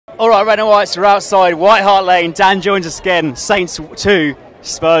All right, Red and Whites are outside White Hart Lane. Dan joins us again. Saints 2,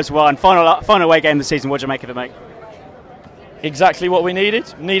 Spurs 1. Final away game of the season. What do you make of it, mate? Exactly what we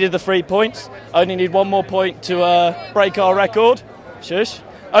needed. Needed the 3 points. Only need one more point to break our record. Shush.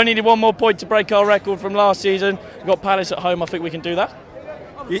 Only need one more point to break our record from last season. We've got Palace at home. I think we can do that.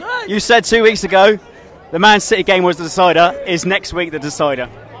 You said 2 weeks ago the Man City game was the decider. Is next week the decider?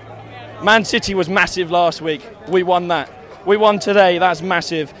 Man City was massive last week. We won that. We won today. That's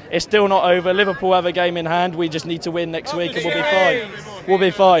massive. It's still not over. Liverpool have a game in hand. We just need to win next week and we'll be fine. We'll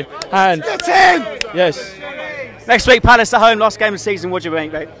be fine. And yes. Next week, Palace at home, last game of the season. What do you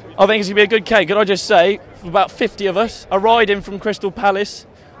think, mate? I think it's going to be a good cake. Could I just say, about 50 of us are riding from Crystal Palace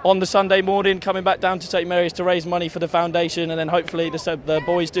on the Sunday morning, coming back down to St Mary's to raise money for the foundation, and then hopefully the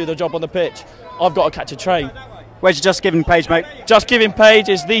boys do their job on the pitch. I've got to catch a train. Where's your Just Giving page, mate? Just Giving page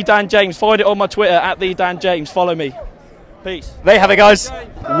is the Dan James. Find it on my Twitter at the Dan James. Follow me. Peace. There you have it, guys.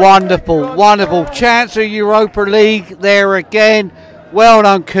 Wonderful, wonderful. Chance of Europa League there again. Well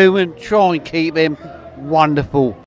done, Koeman. Try and keep him. Wonderful.